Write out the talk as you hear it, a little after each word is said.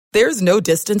There's no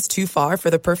distance too far for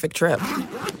the perfect trip.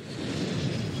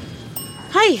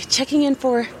 Hi, checking in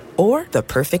for... Or the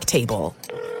perfect table.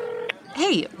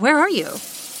 Hey, where are you?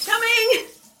 Coming!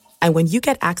 And when you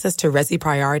get access to Resi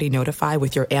Priority Notify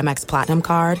with your Amex Platinum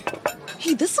card...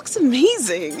 Hey, this looks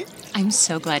amazing. I'm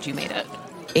so glad you made it.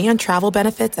 And travel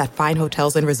benefits at fine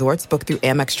hotels and resorts booked through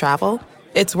Amex Travel,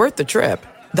 it's worth the trip.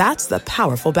 That's the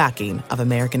powerful backing of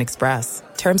American Express.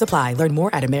 Terms apply. Learn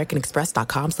more at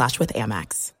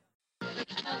americanexpress.com/withAmex.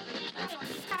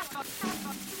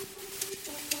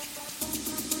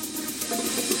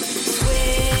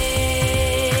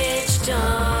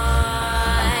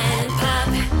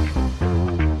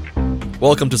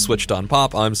 Welcome to Switched on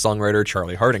Pop. I'm songwriter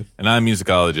Charlie Harding. And I'm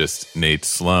musicologist Nate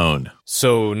Sloan.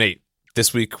 So, Nate,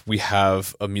 this week we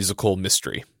have a musical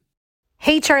mystery.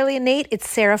 Hey, Charlie and Nate, it's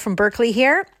Sarah from Berkeley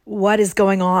here. What is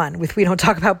going on with We Don't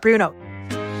Talk About Bruno?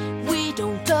 We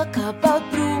don't talk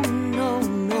about Bruno,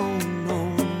 no.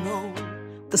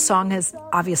 The song has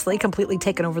obviously completely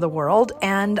taken over the world,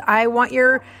 and I want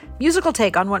your musical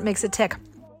take on what makes it tick.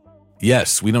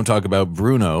 Yes, We Don't Talk About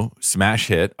Bruno, smash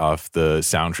hit off the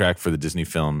soundtrack for the Disney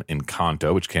film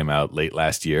Encanto, which came out late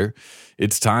last year.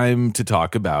 It's time to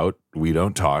talk about We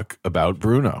Don't Talk About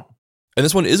Bruno. And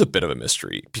this one is a bit of a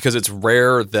mystery because it's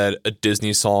rare that a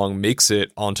Disney song makes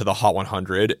it onto the Hot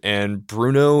 100, and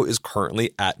Bruno is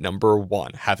currently at number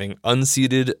 1, having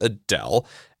unseated Adele,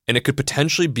 and it could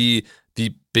potentially be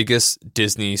the biggest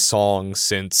Disney song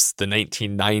since the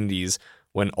 1990s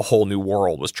when A Whole New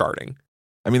World was charting.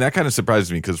 I mean, that kind of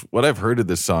surprises me because what I've heard of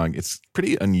this song, it's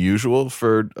pretty unusual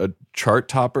for a chart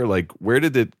topper. Like, where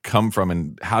did it come from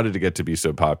and how did it get to be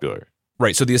so popular?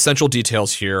 Right. So the essential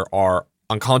details here are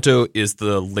Encanto is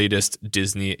the latest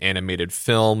Disney animated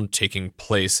film taking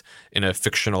place in a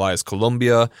fictionalized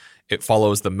Colombia. It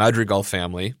follows the Madrigal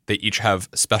family. They each have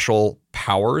special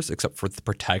powers, except for the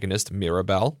protagonist,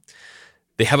 Mirabel.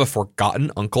 They have a forgotten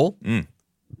uncle,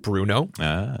 Bruno.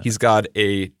 He's got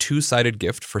a two-sided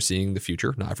gift for seeing the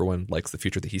future. Not everyone likes the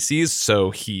future that he sees,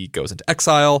 so he goes into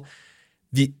exile.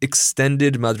 The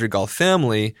extended Madrigal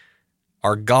family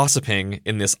are gossiping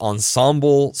in this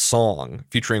ensemble song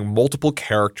featuring multiple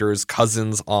characters,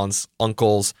 cousins, aunts,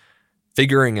 uncles,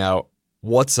 figuring out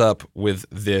what's up with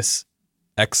this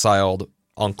exiled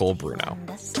Uncle Bruno.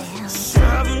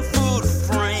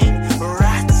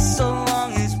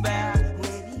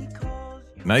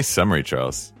 Nice summary,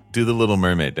 Charles. Do The Little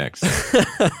Mermaid next.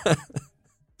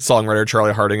 Songwriter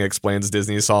Charlie Harding explains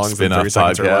Disney songs in 30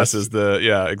 seconds or less is the...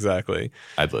 Yeah, exactly.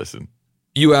 I'd listen.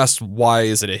 You asked, why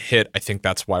is it a hit? I think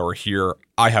that's why we're here.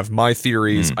 I have my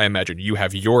theories. I imagine you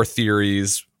have your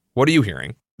theories. What are you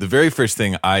hearing? The very first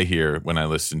thing I hear when I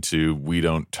listen to We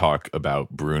Don't Talk About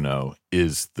Bruno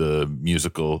is the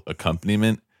musical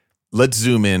accompaniment. Let's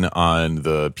zoom in on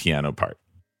the piano part.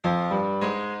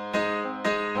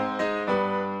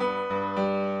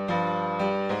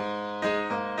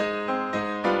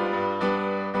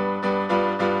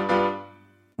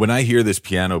 When I hear this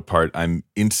piano part, I'm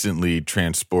instantly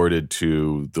transported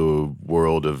to the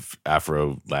world of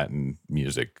Afro-Latin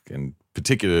music, and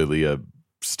particularly a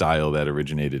style that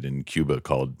originated in Cuba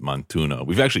called montuno.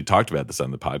 We've actually talked about this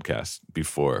on the podcast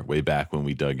before, way back when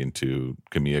we dug into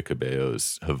Camila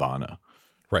Cabello's Havana.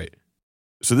 Right.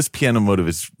 So this piano motive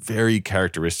is very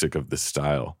characteristic of this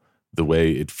style, the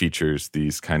way it features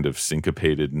these kind of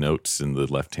syncopated notes in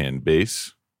the left-hand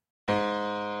bass.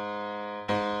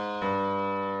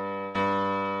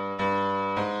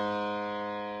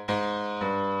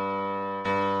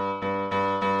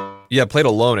 Yeah, played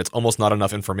alone, it's almost not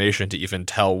enough information to even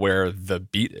tell where the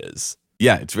beat is.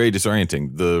 Yeah, it's very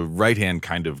disorienting. The right hand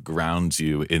kind of grounds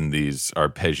you in these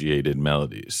arpeggiated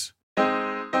melodies.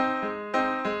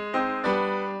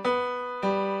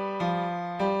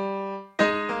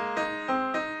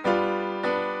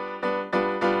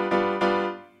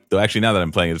 Though actually, now that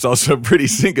I'm playing it, it's also pretty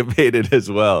syncopated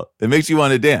as well. It makes you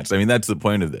want to dance. I mean, that's the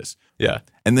point of this. Yeah.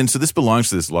 And then, so this belongs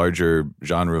to this larger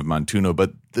genre of montuno,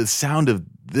 but the sound of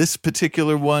this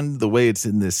particular one, the way it's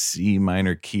in this C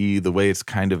minor key, the way it's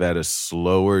kind of at a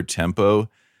slower tempo,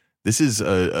 this is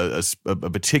a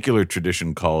particular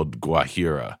tradition called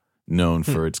Guajira, known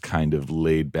for its kind of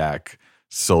laid back,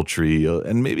 sultry,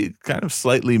 and maybe kind of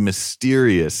slightly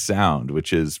mysterious sound,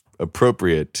 which is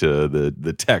appropriate to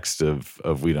the text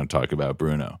of We Don't Talk About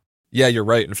Bruno. Yeah, you're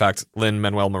right. In fact,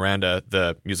 Lin-Manuel Miranda,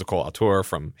 the musical auteur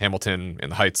from Hamilton, In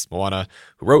the Heights, Moana,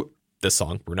 who wrote this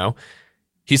song, Bruno,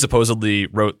 he supposedly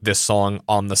wrote this song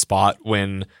on the spot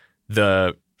when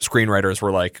the screenwriters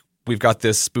were like, we've got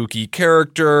this spooky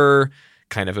character.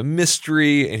 kind of a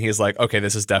mystery, and he's like, okay,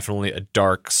 this is definitely a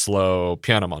dark, slow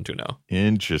piano montuno.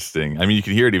 Interesting. I mean, you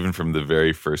can hear it even from the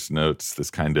very first notes,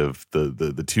 this kind of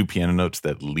the two piano notes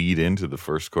that lead into the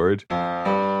first chord.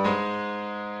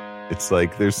 It's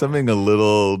like there's something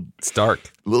It's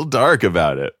dark. a little dark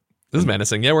about it. This is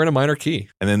menacing. Yeah, we're in a minor key.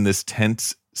 And then this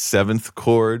tense seventh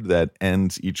chord that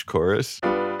ends each chorus.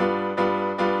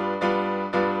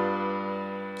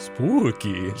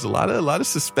 Spooky. There's a lot of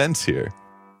suspense here.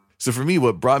 So for me,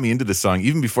 what brought me into the song,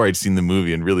 even before I'd seen the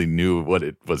movie and really knew what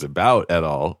it was about at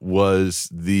all, was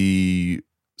the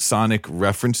sonic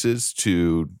references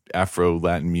to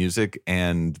Afro-Latin music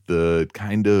and the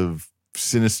kind of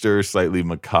sinister, slightly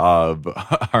macabre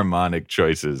harmonic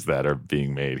choices that are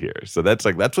being made here. So that's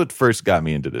what first got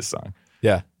me into this song.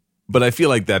 Yeah. But I feel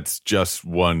like that's just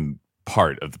one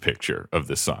part of the picture of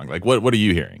this song. Like, what are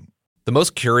you hearing? The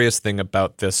most curious thing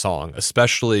about this song,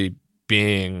 especially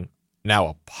being now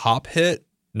a pop hit,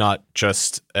 not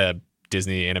just a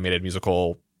Disney animated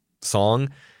musical song,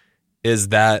 is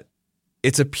that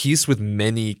it's a piece with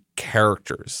many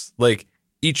characters. Like,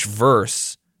 each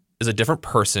verse is a different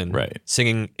person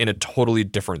singing in a totally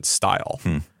different style.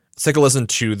 Let's take a listen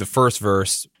to the first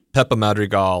verse, Peppa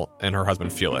Madrigal and her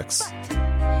husband Felix.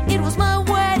 It was my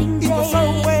wedding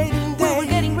day. We were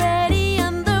getting ready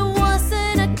and there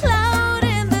wasn't a cloud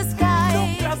in the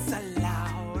sky.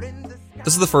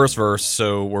 This is the first verse,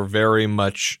 so we're very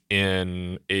much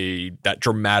in that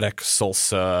dramatic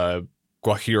salsa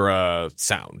guajira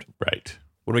sound. Right.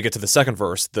 When we get to the second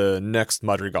verse, the next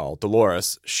Madrigal,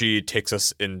 Dolores, she takes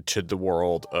us into the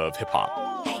world of hip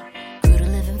hop. Hey, grew to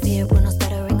live in fear, Bruno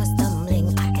stuttering or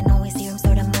stumbling. I can always hear him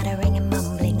sort of muttering and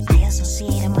mumbling. I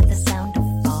associate him with the sound of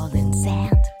falling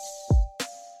sand.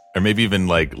 Or maybe even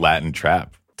like Latin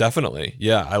trap. Definitely.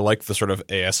 Yeah, I like the sort of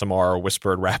ASMR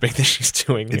whispered rapping that she's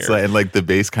doing here. It's like the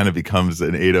bass kind of becomes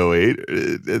an 808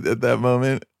 at that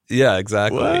moment. Yeah,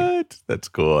 exactly. What? That's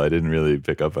cool. I didn't really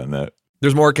pick up on that.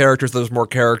 There's more characters.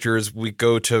 We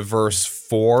go to verse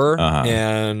 4,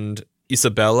 and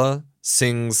Isabella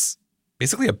sings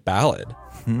basically a ballad.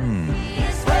 He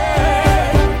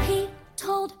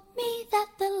told me that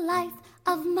the life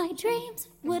of my dreams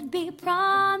would be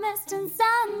promised and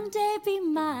someday be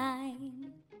mine.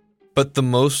 But the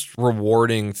most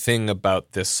rewarding thing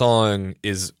about this song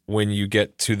is when you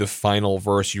get to the final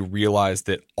verse, you realize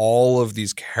that all of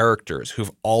these characters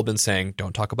who've all been saying,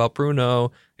 don't talk about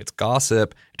Bruno, it's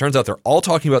gossip. It turns out they're all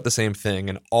talking about the same thing,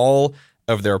 and all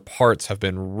of their parts have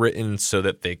been written so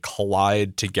that they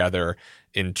collide together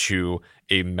into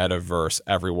a metaverse.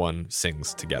 Everyone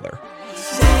sings together.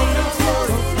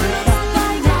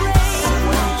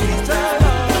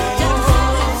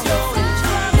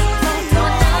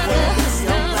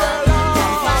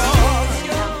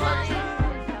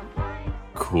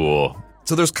 Cool.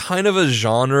 So there's kind of a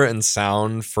genre and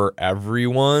sound for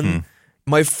everyone.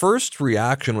 My first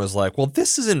reaction was like, well,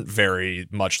 this isn't very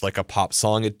much like a pop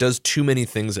song. It does too many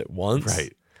things at once.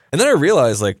 Right. And then I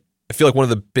realized, like, I feel like one of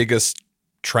the biggest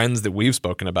trends that we've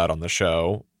spoken about on the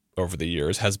show over the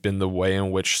years has been the way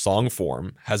in which song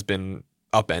form has been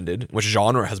upended, which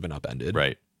genre has been upended.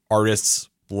 Right. Artists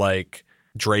like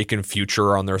Drake and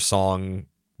Future on their song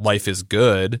Life is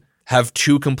Good have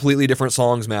two completely different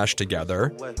songs mashed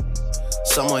together.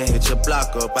 Someone hit your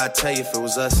block up, I tell you if it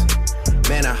was us.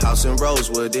 Man, a house in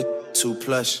Rosewood, it too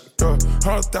plush.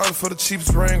 100,000 for the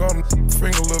cheapest ring on the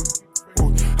finger,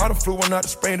 look. I done flew one out to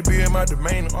Spain to be in my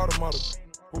domain, automatic.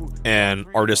 And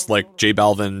artists like J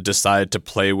Balvin decide to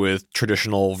play with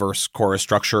traditional verse chorus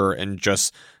structure and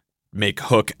just make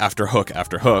hook after hook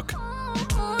after hook.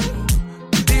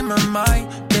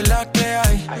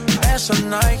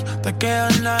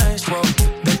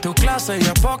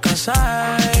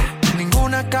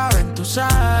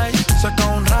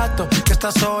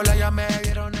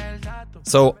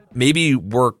 So maybe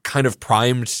we're kind of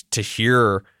primed to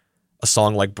hear a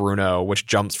song like Bruno, which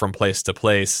jumps from place to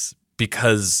place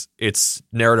because it's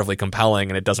narratively compelling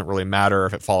and it doesn't really matter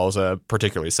if it follows a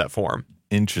particularly set form.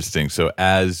 Interesting. So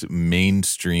as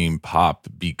mainstream pop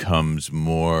becomes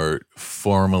more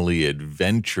formally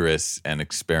adventurous and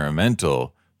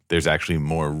experimental, there's actually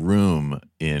more room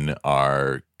in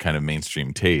our kind of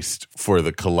mainstream taste for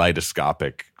the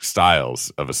kaleidoscopic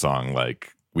styles of a song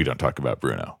like We Don't Talk About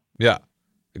Bruno. Yeah,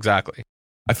 exactly.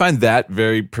 I find that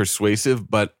very persuasive,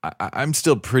 but I'm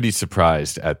still pretty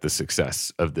surprised at the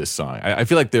success of this song. I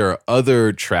feel like there are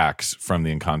other tracks from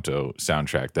the Encanto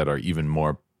soundtrack that are even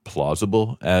more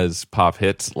plausible as pop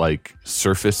hits, like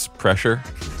Surface Pressure.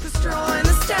 Destroying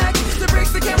the stack that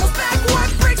breaks the camel's back.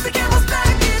 What breaks the camel's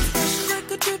back? It's like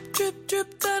the drip, drip,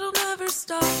 drip that'll never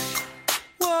stop.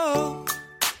 Whoa.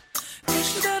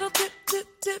 Pressure that'll dip, dip,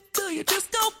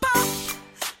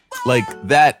 Like,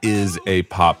 that is a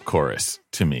pop chorus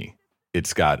to me.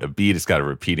 It's got a beat, it's got a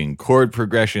repeating chord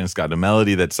progression, it's got a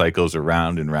melody that cycles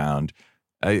around and round.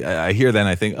 I hear that and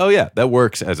I think, oh yeah, that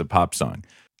works as a pop song.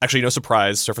 Actually, no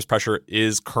surprise, Surface Pressure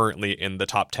is currently in the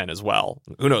top 10 as well.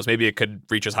 Who knows, maybe it could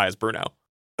reach as high as Bruno.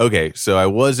 Okay, so I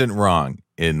wasn't wrong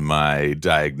in my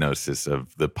diagnosis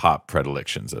of the pop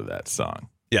predilections of that song.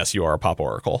 Yes, you are a pop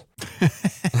oracle.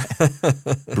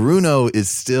 Bruno is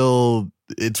still,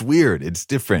 it's weird. It's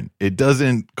different. It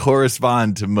doesn't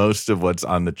correspond to most of what's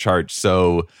on the chart.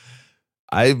 So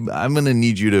I'm going to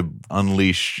need you to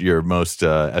unleash your most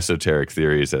esoteric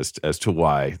theories as to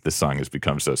why the song has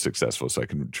become so successful so I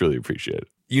can truly appreciate it.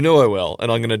 You know I will,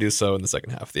 and I'm going to do so in the second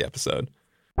half of the episode.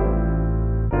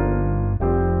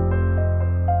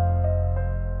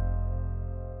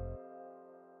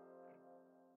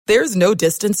 There's no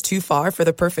distance too far for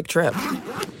the perfect trip.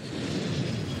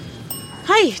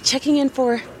 Hi, checking in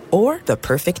for... Or the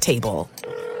perfect table.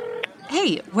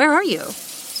 Hey, where are you?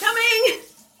 Coming!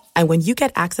 And when you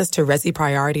get access to Resi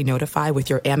Priority Notify with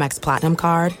your Amex Platinum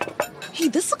card... Hey,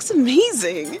 this looks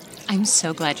amazing. I'm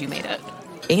so glad you made it.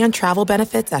 And travel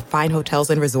benefits at fine hotels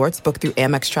and resorts booked through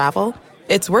Amex Travel,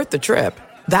 it's worth the trip.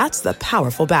 That's the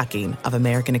powerful backing of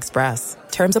American Express.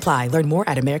 Terms apply. Learn more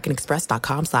at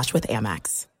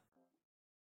americanexpress.com/withAmex.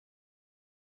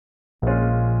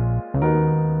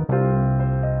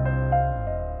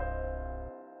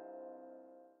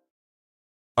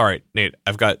 All right, Nate,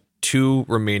 I've got two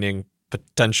remaining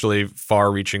potentially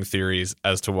far-reaching theories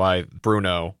as to why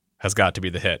Bruno has got to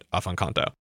be the hit off Encanto.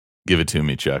 Give it to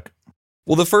me, Chuck.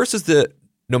 Well, the first is that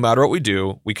no matter what we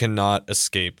do, we cannot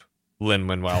escape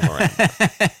Lin-Manuel Miranda.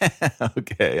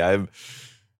 Okay,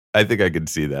 I think I could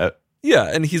see that.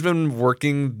 Yeah, and he's been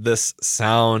working this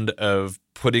sound of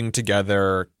putting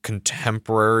together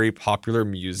contemporary popular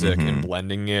music and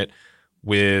blending it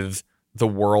with the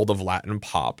world of Latin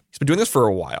pop. He's been doing this for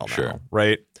a while now,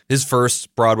 right? His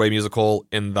first Broadway musical,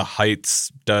 In the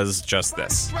Heights, does just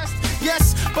this.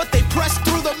 Yes, but they press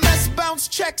through the mess, bounce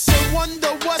checks, and wonder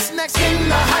what's next. In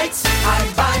the Heights,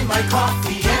 I buy my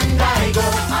coffee and I go.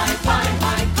 I buy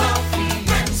my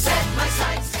coffee and set my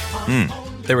sights.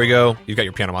 There we go. You've got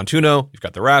your piano montuno, you've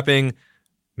got the rapping,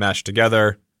 mashed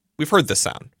together. We've heard this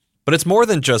sound. But it's more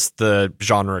than just the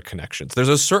genre connections. There's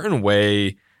a certain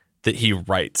way that he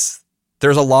writes.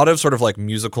 There's a lot of sort of like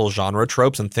musical genre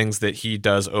tropes and things that he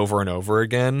does over and over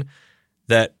again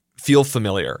that feel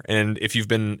familiar. And if you've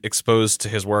been exposed to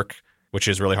his work, which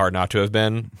is really hard not to have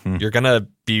been, you're going to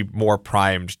be more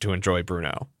primed to enjoy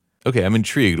Bruno. Okay, I'm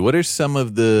intrigued. What are some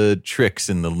of the tricks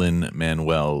in the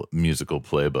Lin-Manuel musical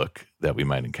playbook that we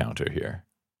might encounter here?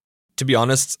 To be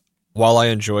honest, while I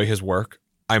enjoy his work,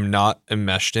 I'm not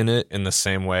enmeshed in it in the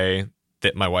same way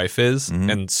that my wife is.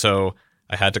 And so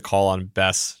I had to call on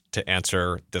Bess to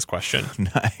answer this question.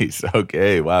 Nice.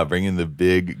 Okay. Wow. Bringing the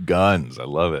big guns. I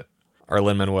love it. Our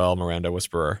Lin-Manuel Miranda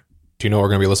whisperer. Do you know what we're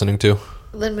going to be listening to?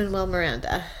 Lin-Manuel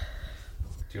Miranda.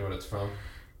 Do you know what it's from?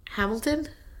 Hamilton?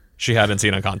 She hadn't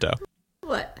seen Encanto.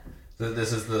 What?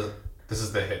 This is the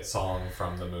hit song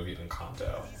from the movie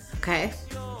Encanto. Okay.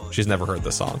 She's never heard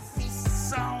this song.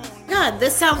 God,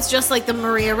 this sounds just like the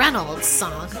Maria Reynolds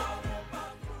song.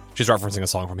 She's referencing a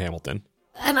song from Hamilton.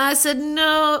 And I said,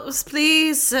 no,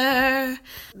 please, sir.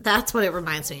 That's what it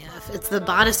reminds me of. It's the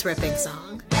bodice ripping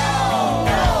song.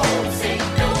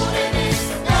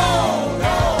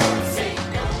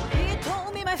 He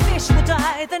told me my fish would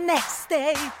die the next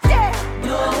day. Yeah.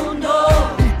 No.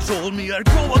 He told me I'd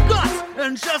grow a gut,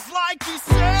 and just like he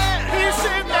said,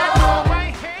 that my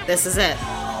head. This is it.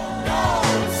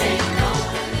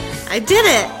 I did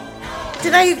it.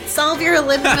 Did I solve your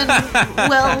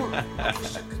Lin-Manuel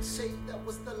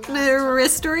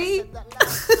mystery?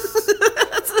 That's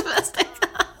the best I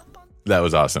got. That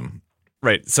was awesome.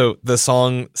 Right. So the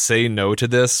song Say No to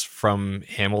This from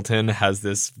Hamilton has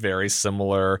this very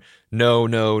similar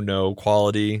no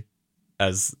quality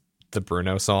as the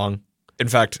Bruno song. In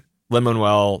fact,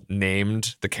 Lin-Manuel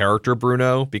named the character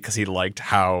Bruno because he liked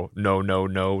how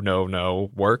no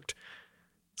worked.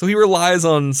 So he relies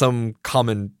on some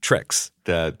common tricks.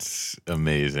 That's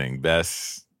amazing.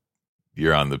 Bess,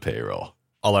 you're on the payroll.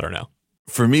 I'll let her know.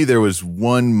 For me, there was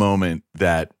one moment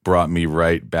that brought me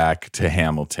right back to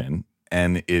Hamilton,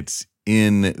 and it's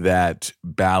in that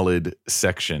ballad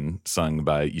section sung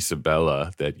by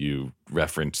Isabella that you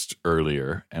referenced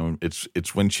earlier. And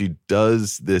it's when she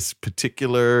does this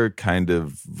particular kind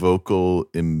of vocal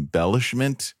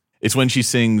embellishment. It's when she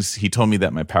sings, "He told me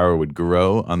that my power would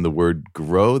grow." On the word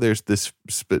grow, there's this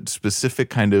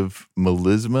specific kind of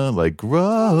melisma, like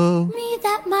grow. Me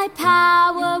that my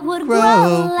power would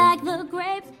grow like the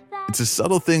grapes. It's a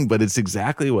subtle thing, but it's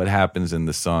exactly what happens in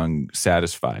the song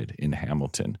Satisfied in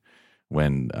Hamilton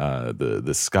when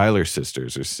the Schuyler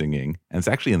sisters are singing. And it's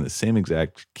actually in the same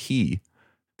exact key.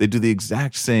 They do the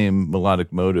exact same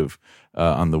melodic motive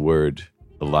on the word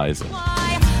Eliza.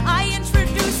 I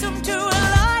introduced him to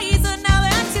Eliza, now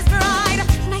that's his bride.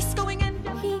 Nice going and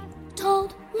He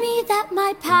told me that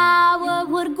my power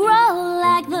would grow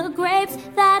like the grapes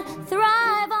that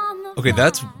thrive on the Okay,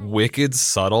 that's wicked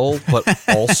subtle, but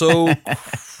also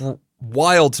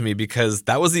wild to me because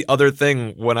that was the other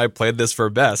thing when I played this for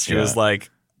Bess. She was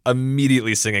like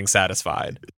immediately singing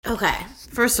Satisfied. Okay,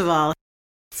 first of all,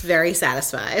 it's very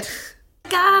satisfied.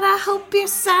 God, I hope you're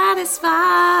satisfied.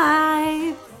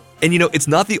 And, you know, it's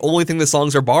not the only thing the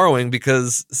songs are borrowing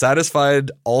because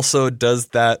Satisfied also does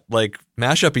that, like,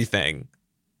 mashup-y thing.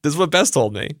 This is what Bess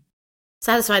told me.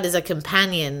 Satisfied is a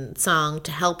companion song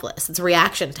to Helpless. It's a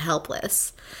reaction to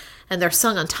Helpless. And they're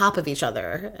sung on top of each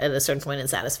other at a certain point in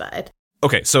Satisfied.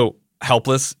 Okay, so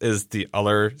Helpless is the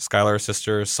other Schuyler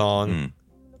sister song.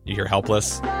 You hear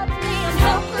Helpless.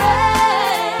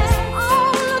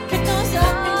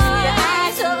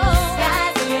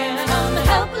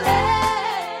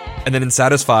 And then in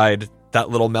Satisfied,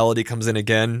 that little melody comes in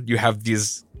again. You have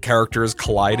these characters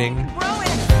colliding.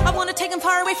 I want to take him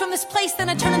far away from this place. Then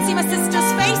I turn and see my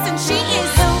sister's face, and she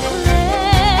is helpless.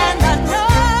 And I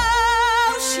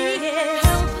know she is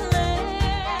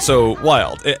helpless. So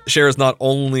wild. It shares not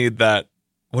only that,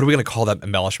 what are we going to call that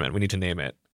embellishment? We need to name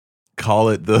it. Call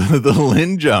it the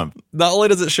Lynn jump. Not only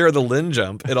does it share the Lynn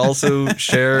jump, it also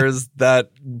shares that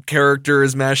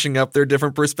characters mashing up their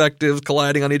different perspectives,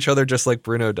 colliding on each other, just like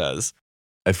Bruno does.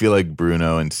 I feel like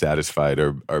Bruno and Satisfied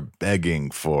are begging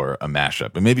for a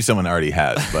mashup. And maybe someone already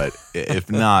has, but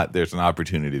if not, there's an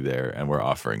opportunity there, and we're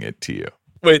offering it to you.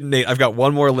 Wait, Nate, I've got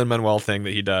one more Lin-Manuel thing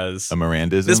that he does. A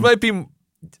Mirandism? This might be a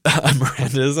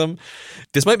Mirandism.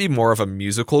 This might be more of a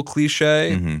musical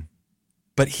cliche. Mm-hmm.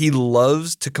 But he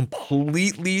loves to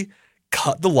completely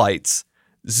cut the lights,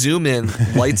 zoom in,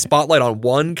 light spotlight on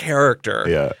one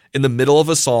character in the middle of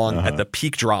a song at the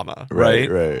peak drama,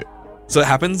 right? Right. So it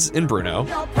happens in Bruno. He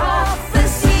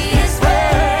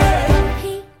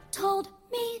told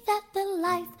me that the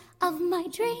life of my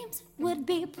dreams would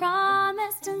be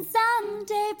promised and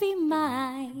someday be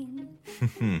mine.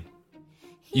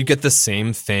 You get the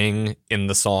same thing in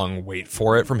the song Wait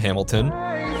For It from Hamilton.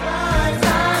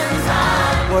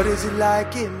 What is it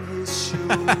like in his shoes?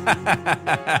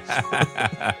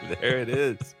 There it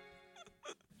is.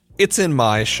 It's in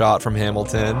My Shot from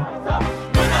Hamilton.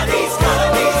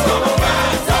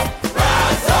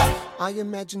 I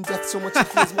imagine death so much it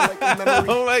feels more like a memory.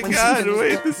 Oh my God,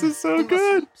 wait, this is so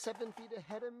good.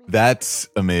 That's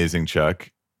amazing, Chuck.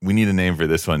 We need a name for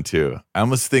this one too. I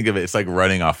almost think of it, it's like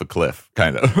running off a cliff,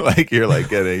 kind of. Like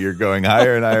you're going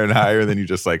higher and higher and higher, and then you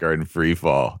just like are in free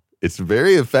fall. It's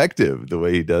very effective the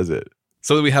way he does it.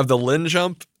 So we have the Lynn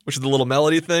jump, which is the little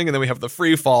melody thing, and then we have the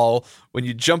free fall when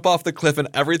you jump off the cliff and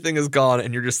everything is gone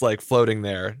and you're just like floating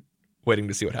there waiting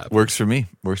to see what happens. Works for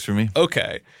me.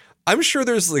 Okay. I'm sure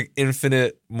there's like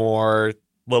infinite more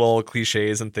little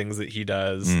cliches and things that he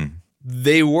does.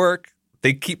 They work.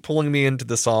 They keep pulling me into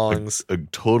the songs. I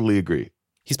totally agree.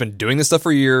 He's been doing this stuff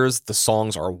for years. The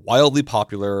songs are wildly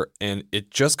popular, and it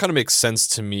just kind of makes sense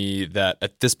to me that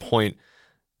at this point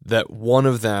that one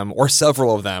of them or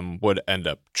several of them would end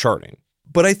up charting.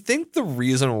 But I think the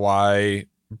reason why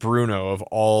Bruno, of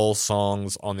all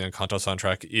songs on the Encanto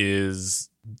soundtrack, is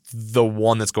the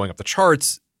one that's going up the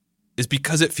charts is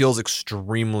because it feels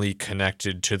extremely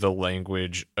connected to the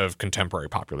language of contemporary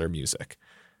popular music.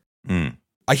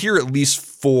 I hear at least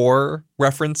 4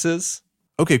 references.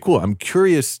 Okay, cool. I'm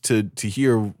curious to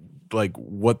hear like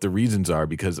what the reasons are,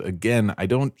 because again, I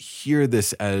don't hear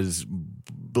this as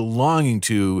belonging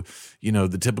to, you know,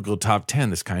 the typical top 10,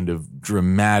 this kind of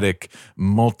dramatic,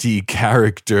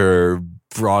 multi-character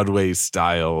Broadway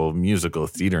style musical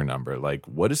theater number. Like,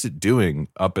 what is it doing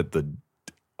up at the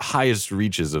highest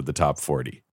reaches of the top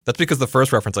 40? That's because the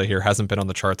first reference I hear hasn't been on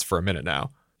the charts for a minute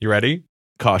now. You ready?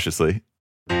 Cautiously.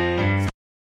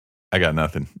 I got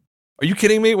nothing. Are you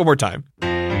kidding me? One more time.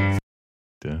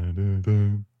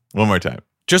 One more time.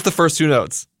 Just the first 2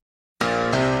 notes.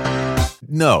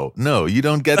 No, you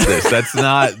don't get this.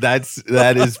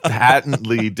 That is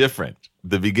patently different.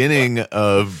 The beginning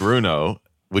of Bruno,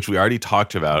 which we already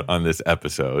talked about on this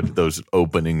episode, those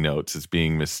opening notes as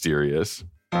being mysterious.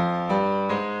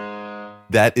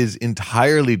 That is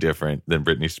entirely different than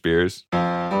Britney Spears.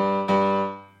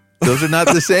 Those are not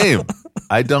the same.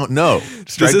 I don't know.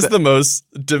 This is the most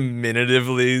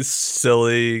diminutively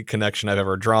silly connection I've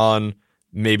ever drawn.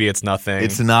 Maybe it's nothing.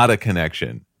 It's not a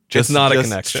connection. Just a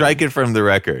connection. Strike it from the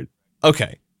record.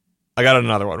 Okay. I got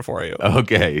another one for you.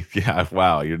 Okay. Yeah.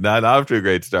 Wow. You're not off to a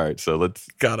great start. So let's.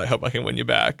 God, I hope I can win you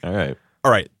back. All right.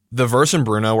 All right. The verse in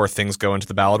Bruno where things go into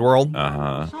the ballad world.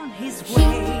 Uh-huh. On his way.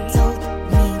 He told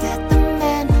me that the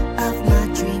man of my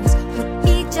dreams would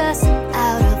be just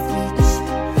out of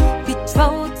reach,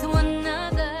 betrothed to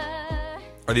another.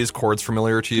 Are these chords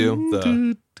familiar to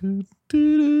you?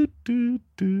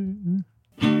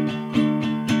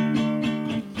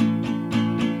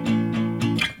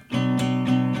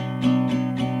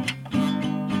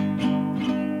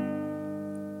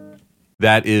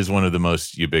 That is one of the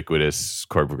most ubiquitous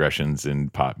chord progressions in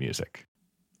pop music.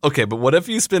 Okay, but what if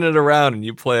you spin it around and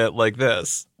you play it like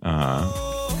this?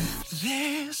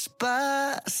 Despacito,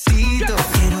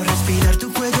 quiero respirar tu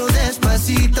cuello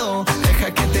despacito. Deja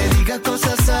que te diga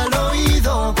cosas al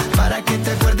oído para que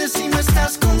te acuerdes si no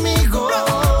estás conmigo.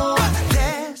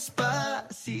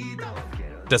 Despacito.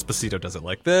 Despacito does it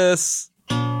like this.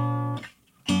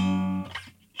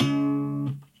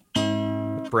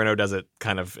 Bruno does it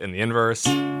kind of in the inverse.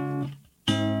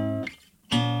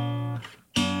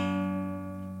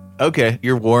 Okay,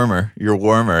 you're warmer.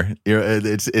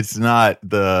 It's not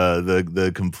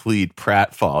the complete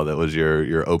pratfall that was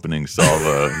your opening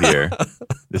salvo here.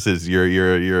 This is your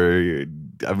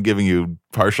I'm giving you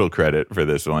partial credit for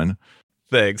this one.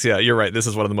 Thanks. Yeah, you're right. This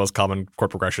is one of the most common chord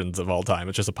progressions of all time.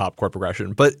 It's just a pop chord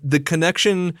progression. But the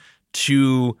connection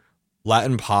to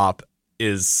Latin pop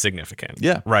is significant.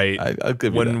 Yeah. Right? I'll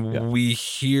give you that.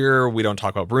 Yeah. We don't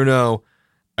talk about Bruno,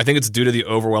 I think it's due to the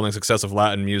overwhelming success of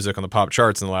Latin music on the pop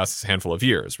charts in the last handful of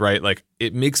years, right? Like,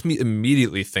 it makes me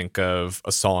immediately think of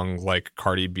a song like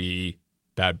Cardi B,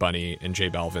 Bad Bunny, and J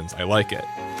Balvin's I Like It.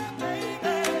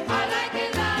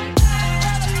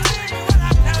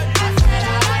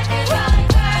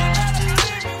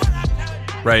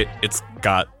 Right? It's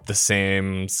got the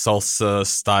same salsa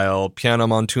style piano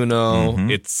montuno. Mm-hmm.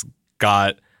 It's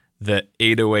got the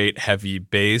 808 heavy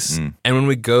bass. And when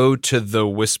we go to the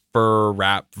whisper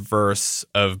rap verse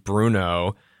of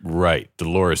Bruno, right,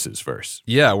 Dolores's verse.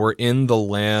 Yeah, we're in the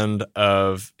land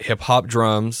of hip hop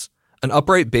drums, an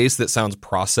upright bass that sounds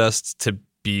processed to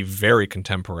be very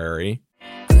contemporary.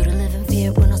 Grew to live in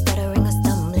fear, Bruno stuttering or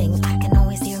stumbling. I can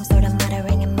always hear him sort of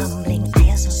muttering and mumbling.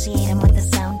 I associate him with the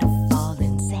sound of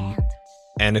falling sand.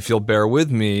 And if you'll bear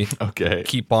with me, okay,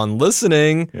 keep on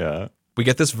listening. Yeah. We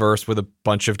get this verse with a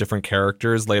bunch of different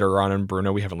characters later on in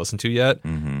Bruno we haven't listened to yet.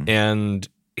 Mm-hmm. And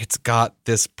it's got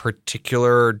this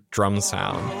particular drum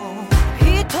sound.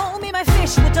 He told me my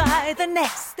fish would die the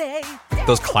next day.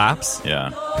 Those claps. Yeah.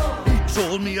 He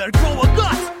told me I'd grow a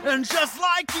gut, and just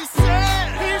like he said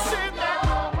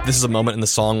that. This is a moment in the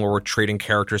song where we're trading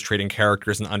characters,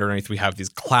 and underneath we have these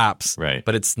claps. Right.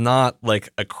 But it's not like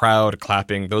a crowd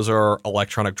clapping. Those are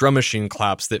electronic drum machine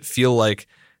claps that feel like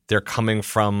they're coming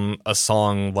from a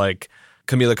song like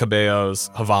Camila Cabello's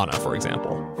Havana, for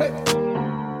example.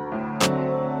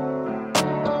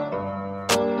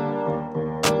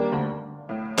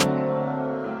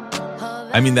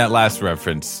 I mean, that last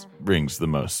reference rings the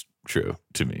most true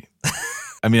to me.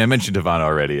 I mean, I mentioned Havana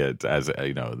already as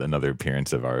another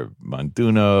appearance of our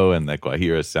Montuno and that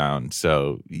Guajira sound.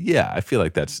 So yeah, I feel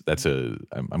like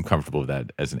I'm comfortable with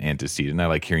that as an antecedent. I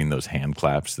like hearing those hand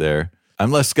claps there. I'm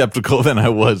less skeptical than I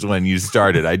was when you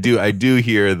started. I do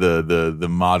hear the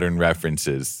modern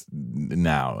references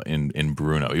now in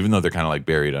Bruno, even though they're kind of like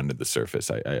buried under the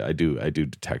surface. I do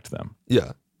detect them.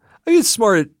 Yeah, I mean, it's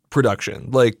smart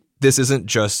production. Like, this isn't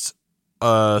just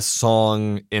a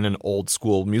song in an old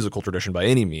school musical tradition by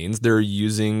any means. They're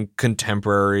using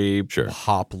contemporary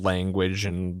pop language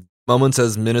and moments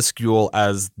as minuscule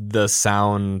as the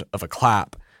sound of a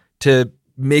clap to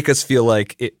make us feel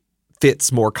like it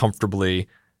fits more comfortably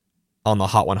on the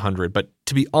Hot 100. But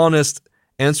to be honest,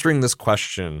 answering this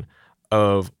question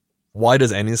of why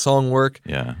does any song work?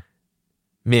 Yeah.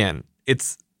 Man,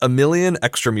 it's a million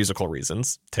extra musical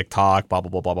reasons. TikTok, blah, blah,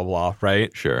 blah, blah, blah, blah,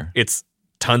 right? Sure. It's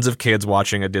tons of kids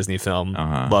watching a Disney film,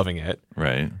 loving it.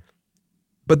 Right.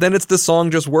 But then it's the song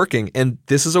just working. And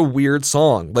this is a weird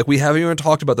song. Like, we haven't even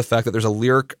talked about the fact that there's a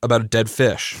lyric about a dead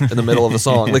fish in the middle of the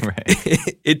song. Like,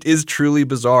 it is truly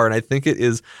bizarre. And I think it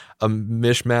is a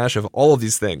mishmash of all of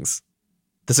these things.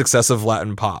 The success of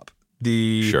Latin pop.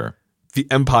 The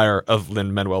empire of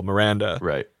Lin-Manuel Miranda.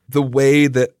 Right. The way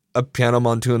that a piano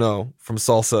montuno from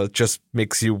salsa just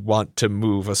makes you want to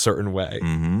move a certain way.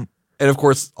 Mm-hmm. And of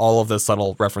course, all of the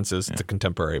subtle references to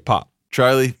contemporary pop.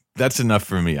 Charlie, that's enough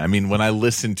for me. I mean, when I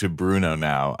listen to Bruno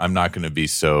now, I'm not going to be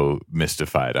so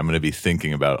mystified. I'm going to be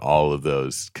thinking about all of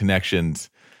those connections.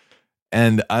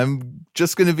 And I'm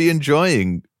just going to be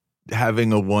enjoying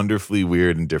having a wonderfully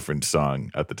weird and different song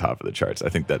at the top of the charts. I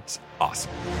think that's awesome.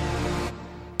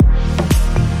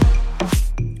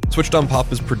 Switched on Pop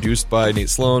is produced by Nate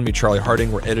Sloan, me, Charlie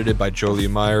Harding. We're edited by Jolie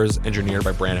Myers, engineered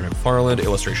by Brandon McFarland,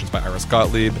 illustrations by Iris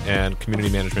Gottlieb, and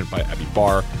community management by Abby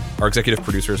Barr. Our executive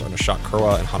producers are Nishat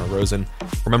Kurwa and Hannah Rosen.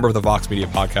 We're a member of the Vox Media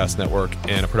Podcast Network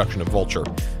and a production of Vulture.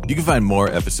 You can find more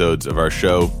episodes of our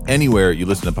show anywhere you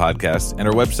listen to podcasts and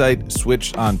our website,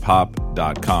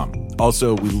 switchedonpop.com.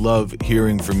 Also, we love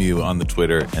hearing from you on the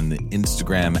Twitter and the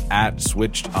Instagram at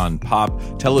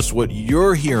switchedonpop. Tell us what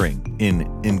you're hearing in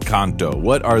Encanto.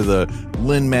 What are the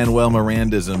Lin-Manuel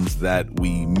Mirandisms that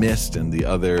we missed and the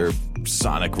other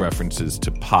sonic references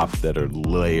to pop that are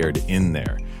layered in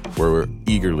there? We're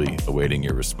eagerly awaiting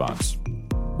your response.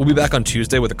 We'll be back on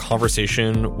Tuesday with a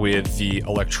conversation with the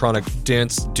electronic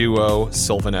dance duo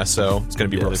Sylvanesso. It's going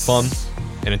to be really fun.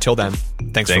 And until then,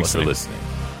 thanks for listening.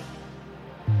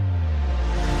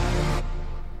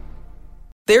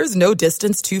 There's no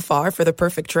distance too far for the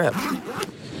perfect trip.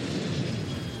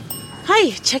 Hi,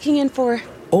 checking in for...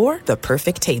 Or the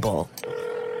perfect table.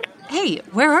 Hey,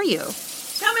 where are you?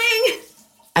 Coming!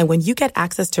 And when you get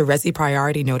access to Resi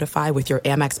Priority Notify with your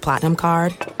Amex Platinum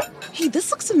card... Hey,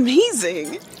 this looks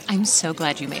amazing. I'm so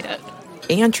glad you made it.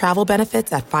 And travel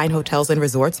benefits at fine hotels and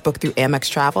resorts booked through Amex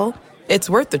Travel, it's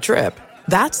worth the trip.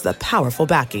 That's the powerful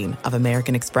backing of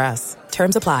American Express.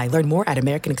 Terms apply. Learn more at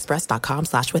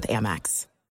americanexpress.com/withAmex.